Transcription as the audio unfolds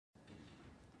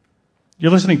You're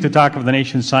listening to Talk of the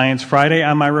Nation Science Friday.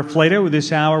 I'm Ira Flatlow.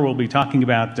 This hour we'll be talking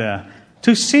about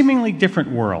two seemingly different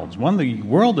worlds. One, the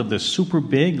world of the super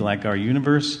big, like our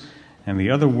universe, and the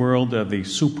other world of the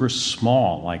super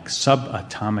small, like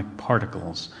subatomic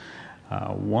particles.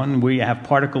 One, we have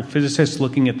particle physicists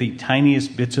looking at the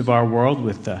tiniest bits of our world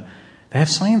with, they have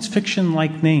science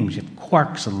fiction-like names. You have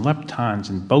quarks and leptons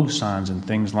and bosons and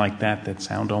things like that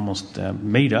sound almost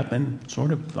made up and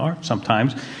sort of are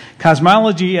sometimes.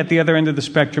 Cosmology at the other end of the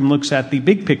spectrum looks at the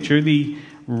big picture, the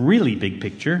really big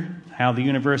picture, how the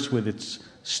universe with its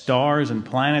stars and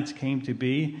planets came to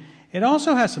be. It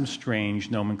also has some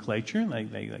strange nomenclature.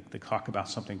 They talk about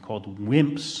something called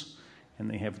WIMPs, and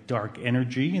they have dark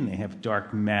energy, and they have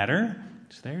dark matter.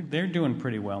 So they're doing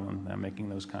pretty well in making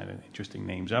those kind of interesting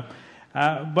names up.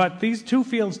 But these two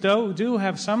fields do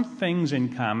have some things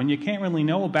in common. You can't really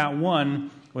know about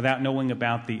one without knowing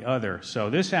about the other. So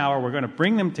this hour, we're going to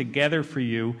bring them together for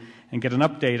you and get an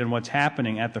update on what's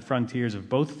happening at the frontiers of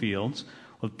both fields.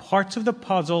 Well, parts of the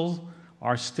puzzle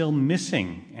are still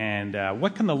missing. And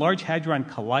what can the Large Hadron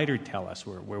Collider tell us?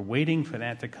 We're waiting for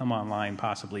that to come online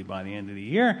possibly by the end of the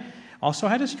year. Also,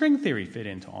 how does string theory fit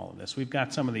into all of this? We've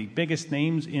got some of the biggest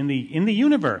names in the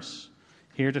universe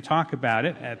here to talk about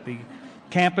it at the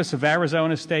campus of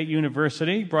Arizona State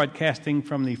University, broadcasting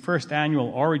from the first annual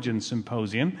Origin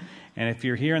Symposium. And if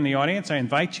you're here in the audience, I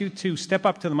invite you to step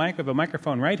up to the mic. We have a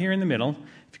microphone right here in the middle.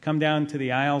 If you come down to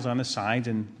the aisles on the sides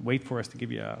and wait for us to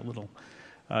give you a little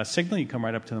signal, you come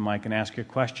right up to the mic and ask your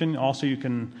question. Also, you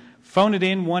can phone it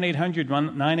in,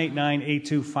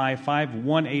 1-800-989-8255,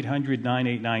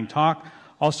 1-800-989-TALK.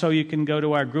 Also, you can go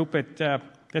to our group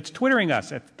that's twittering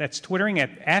us. That's twittering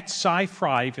at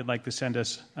SciFry if you'd like to send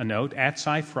us a note, at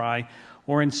SciFry,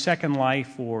 or in Second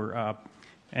Life, or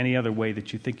any other way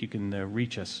that you think you can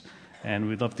reach us. And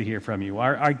we'd love to hear from you.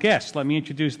 Our guests, let me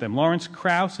introduce them. Lawrence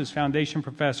Krauss is Foundation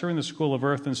Professor in the School of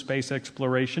Earth and Space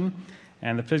Exploration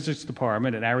and the Physics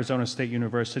Department at Arizona State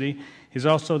University. He's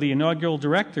also the inaugural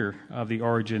director of the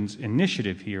Origins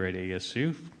Initiative here at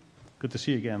ASU. Good to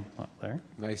see you again, Larry.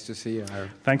 Nice to see you, Ira.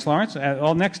 Thanks, Lawrence.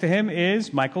 All next to him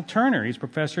is Michael Turner. He's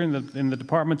professor in the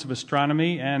Departments of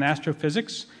Astronomy and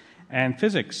Astrophysics and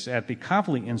Physics at the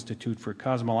Kavli Institute for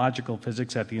Cosmological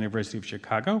Physics at the University of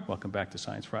Chicago. Welcome back to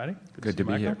Science Friday. Good to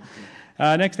be here.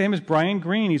 Next to him is Brian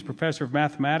Greene. He's professor of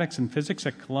mathematics and physics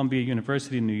at Columbia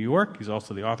University in New York. He's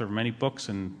also the author of many books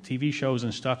and TV shows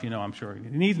and stuff. You know, I'm sure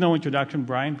he needs no introduction.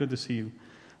 Brian, good to see you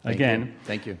again.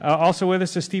 Thank you. Also with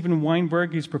us is Stephen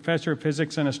Weinberg. He's professor of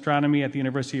physics and astronomy at the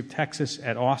University of Texas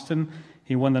at Austin.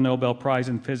 He won the Nobel Prize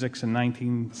in Physics in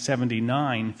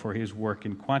 1979 for his work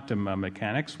in quantum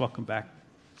mechanics. Welcome back,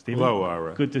 Stephen. Hello,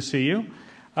 Ira. Good to see you.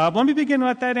 Let me begin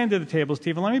at that end of the table,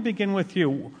 Stephen. Let me begin with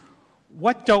you.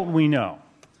 What don't we know?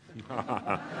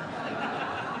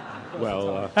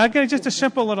 Well, okay, just a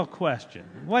simple little question.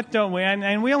 What don't we?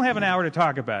 And we only have an hour to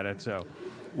talk about it, so.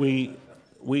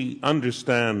 we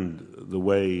understand the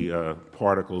way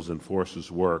particles and forces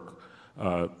work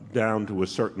down to a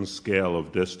certain scale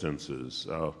of distances,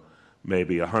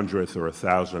 maybe 100th or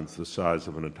 1,000th the size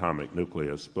of an atomic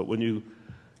nucleus. But when you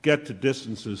get to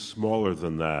distances smaller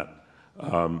than that,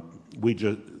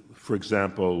 for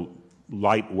example,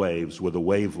 light waves with a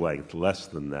wavelength less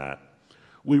than that,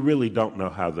 we really don't know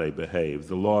how they behave.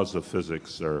 The laws of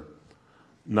physics are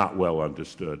not well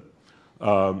understood.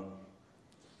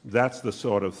 That's the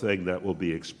sort of thing that will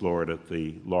be explored at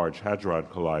the Large Hadron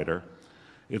Collider.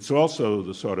 It's also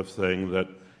the sort of thing that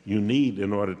you need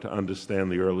in order to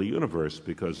understand the early universe,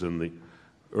 because in the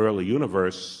early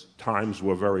universe, times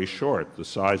were very short. The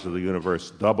size of the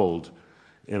universe doubled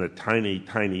in a tiny,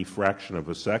 tiny fraction of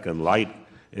a second. Light,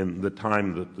 in the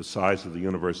time that the size of the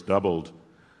universe doubled,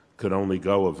 could only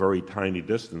go a very tiny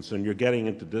distance. And you're getting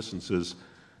into distances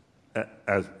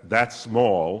as that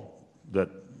small that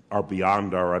are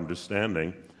beyond our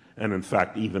understanding, and in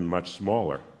fact even much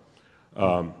smaller.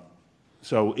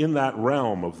 So in that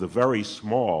realm of the very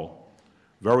small,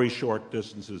 very short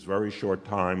distances, very short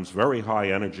times, very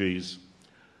high energies,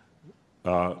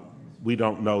 we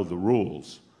don't know the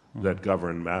rules that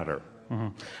govern matter. Mm-hmm.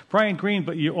 Brian Greene,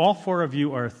 but all four of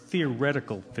you are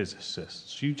theoretical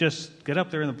physicists. You just get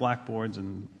up there in the blackboards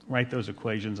and write those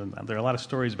equations, and there are a lot of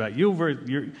stories about you,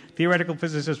 your theoretical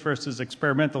physicists versus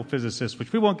experimental physicists,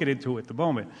 which we won't get into at the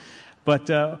moment. But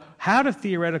how do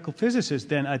theoretical physicists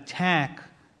then attack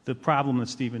the problem that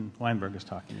Stephen Weinberg is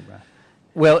talking about?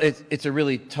 Well, it's a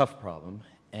really tough problem,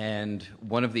 and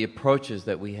one of the approaches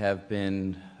that we have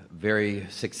been very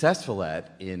successful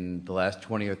at in the last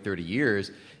 20 or 30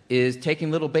 years is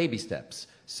taking little baby steps.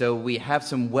 So we have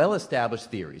some well-established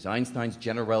theories. Einstein's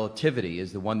general relativity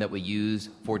is the one that we use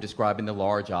for describing the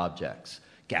large objects,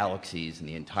 galaxies and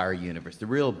the entire universe, the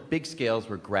real big scales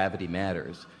where gravity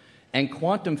matters. And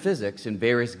quantum physics in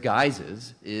various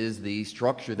guises is the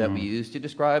structure that we use to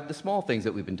describe the small things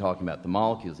that we've been talking about, the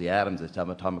molecules, the atoms, the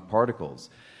subatomic particles.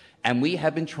 And we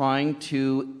have been trying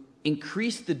to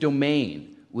increase the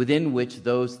domain within which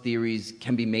those theories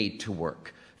can be made to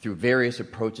work through various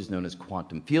approaches known as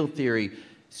quantum field theory.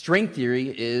 String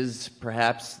theory is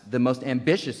perhaps the most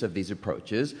ambitious of these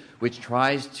approaches, which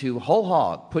tries to whole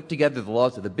hog put together the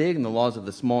laws of the big and the laws of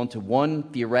the small into one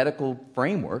theoretical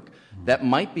framework that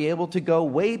might be able to go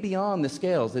way beyond the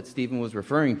scales that Stephen was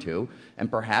referring to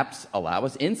and perhaps allow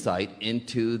us insight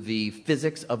into the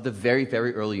physics of the very,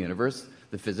 very early universe,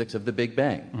 the physics of the Big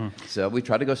Bang. So we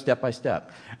try to go step by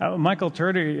step. Michael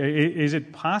Turner, is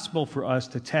it possible for us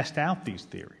to test out these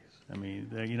theories? I mean,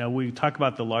 we talk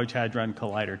about the Large Hadron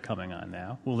Collider coming on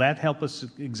now. Will that help us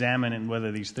examine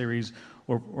whether these theories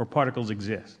or particles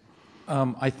exist?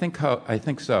 I think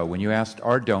so. When you asked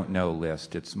our don't know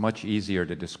list, it's much easier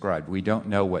to describe. We don't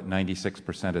know what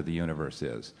 96% of the universe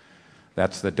is.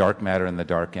 That's the dark matter and the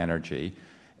dark energy.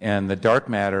 And the dark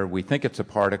matter, we think it's a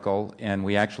particle, and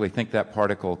we actually think that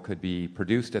particle could be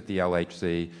produced at the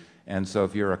LHC. And so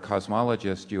if you're a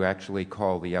cosmologist, you actually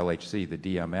call the LHC the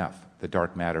DMF, the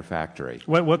dark matter factory.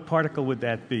 What particle would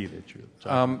that be that you?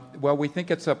 Well, we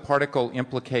think it's a particle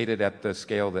implicated at the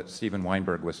scale that Stephen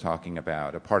Weinberg was talking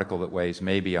about, a particle that weighs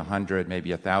maybe 100,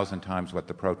 maybe 1,000 times what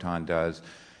the proton does.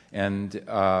 And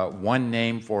one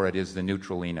name for it is the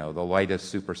neutralino, the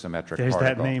lightest supersymmetric There's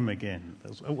particle. that name again.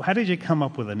 How did you come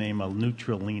up with the name of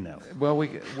neutralino? Well,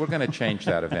 we're going to change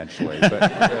that eventually. But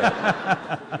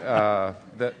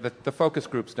the focus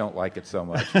groups don't like it so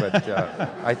much. But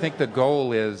I think the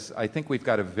goal is, I think we've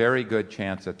got a very good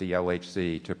chance at the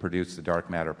LHC to produce the dark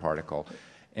matter particle.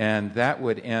 And that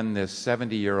would end this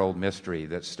 70-year-old mystery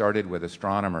that started with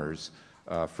astronomers,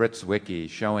 Fritz Zwicky,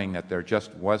 showing that there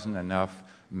just wasn't enough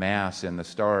mass in the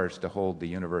stars to hold the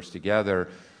universe together,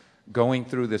 going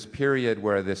through this period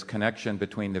where this connection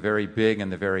between the very big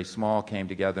and the very small came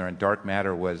together, and dark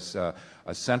matter was a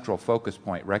central focus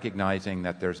point, recognizing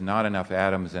that there's not enough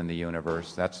atoms in the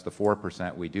universe, that's the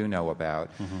 4% we do know about,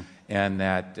 and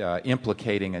that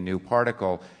implicating a new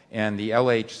particle, and the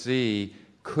LHC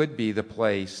could be the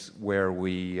place where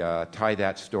we tie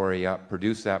that story up,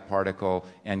 produce that particle,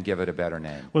 and give it a better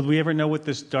name. Will we ever know what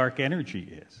this dark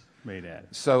energy is made at?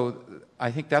 So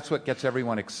I think that's what gets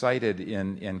everyone excited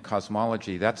in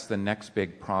cosmology. That's the next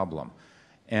big problem.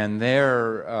 And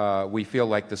there we feel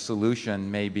like the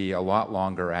solution may be a lot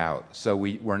longer out. So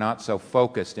we're not so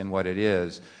focused in what it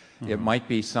is. It might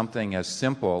be something as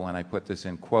simple, and I put this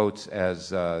in quotes, as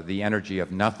the energy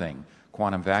of nothing,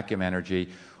 quantum vacuum energy,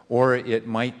 or it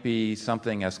might be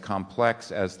something as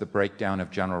complex as the breakdown of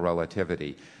general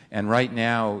relativity. And right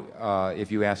now,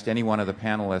 if you asked any one of the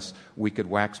panelists, we could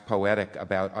wax poetic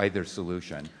about either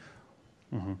solution.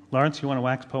 Lawrence, you want to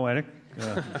wax poetic?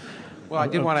 Well, I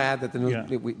did want to add that the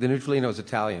neutralino is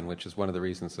Italian, which is one of the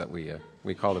reasons that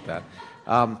we called it that.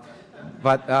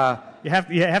 But you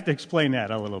have to explain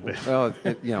that a little bit. Well,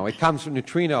 it comes from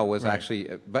neutrino was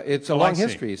actually, but it's a long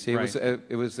history. See,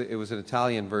 it was an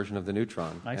Italian version of the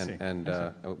neutron, and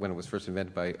when it was first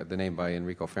invented by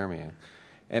Enrico Fermi.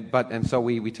 And so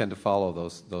we tend to follow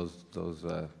those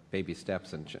baby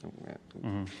steps,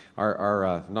 and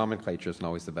our nomenclature isn't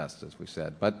always the best, as we've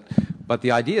said. But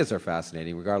the ideas are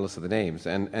fascinating, regardless of the names.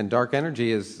 And dark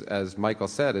energy is, as Michael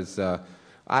said, is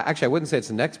actually I wouldn't say it's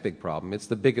the next big problem. It's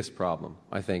the biggest problem.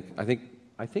 I think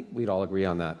we'd all agree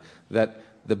on that. That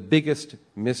the biggest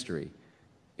mystery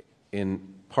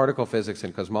in particle physics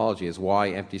and cosmology is why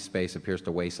empty space appears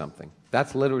to weigh something.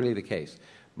 That's literally the case.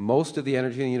 Most of the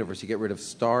energy in the universe, you get rid of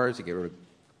stars, you get rid of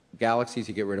galaxies,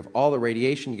 you get rid of all the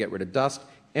radiation, you get rid of dust.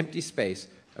 Empty space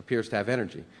appears to have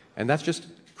energy. And that's just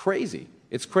crazy.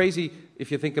 It's crazy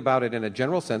if you think about it in a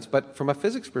general sense, but from a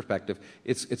physics perspective,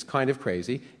 it's kind of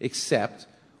crazy, except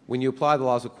when you apply the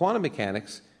laws of quantum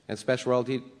mechanics and special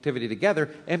relativity together,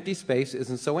 empty space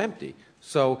isn't so empty.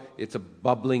 So it's a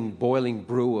bubbling, boiling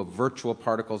brew of virtual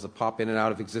particles that pop in and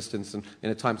out of existence in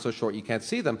a time so short you can't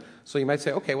see them. So you might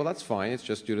say, okay, well, that's fine. It's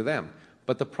just due to them.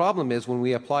 But the problem is when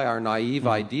we apply our naive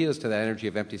ideas to that energy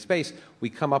of empty space,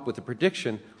 we come up with a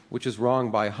prediction which is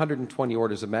wrong by 120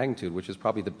 orders of magnitude, which is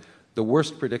probably the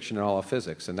worst prediction in all of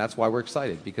physics. And that's why we're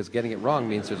excited, because getting it wrong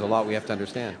means there's a lot we have to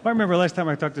understand. Well, I remember last time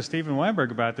I talked to Stephen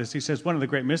Weinberg about this, he says one of the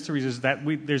great mysteries is that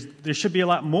there should be a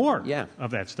lot more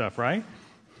of that stuff, right?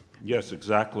 Yes,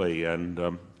 exactly.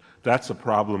 And that's a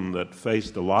problem that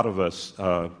faced a lot of us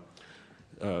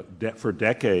for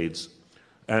decades.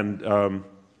 And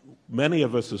many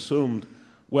of us assumed,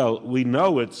 well, we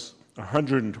know it's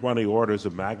 120 orders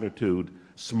of magnitude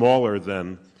smaller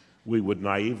than we would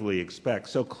naively expect,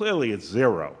 so clearly it's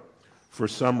zero for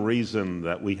some reason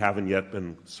that we haven't yet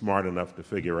been smart enough to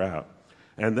figure out.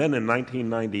 And then in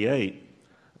 1998,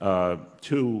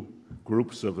 two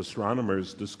groups of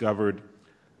astronomers discovered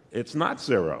it's not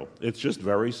zero, it's just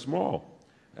very small.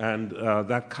 And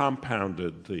that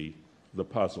compounded the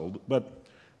puzzle. But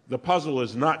the puzzle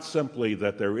is not simply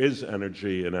that there is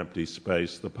energy in empty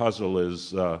space. The puzzle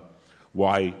is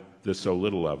why there's so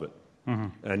little of it,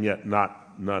 and yet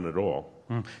none at all.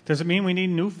 Does it mean we need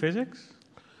new physics?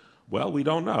 Well, we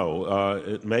don't know.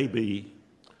 It may be...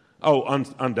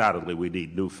 undoubtedly we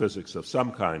need new physics of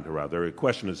some kind or other. The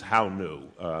question is how new,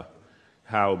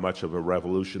 how much of a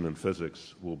revolution in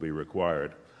physics will be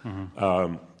required.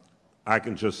 I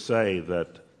can just say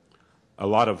that a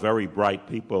lot of very bright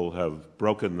people have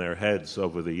broken their heads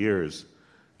over the years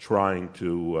trying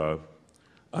to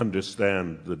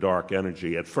understand the dark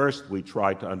energy. At first, we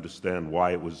tried to understand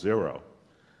why it was zero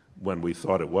when we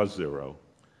thought it was zero.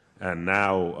 And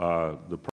now the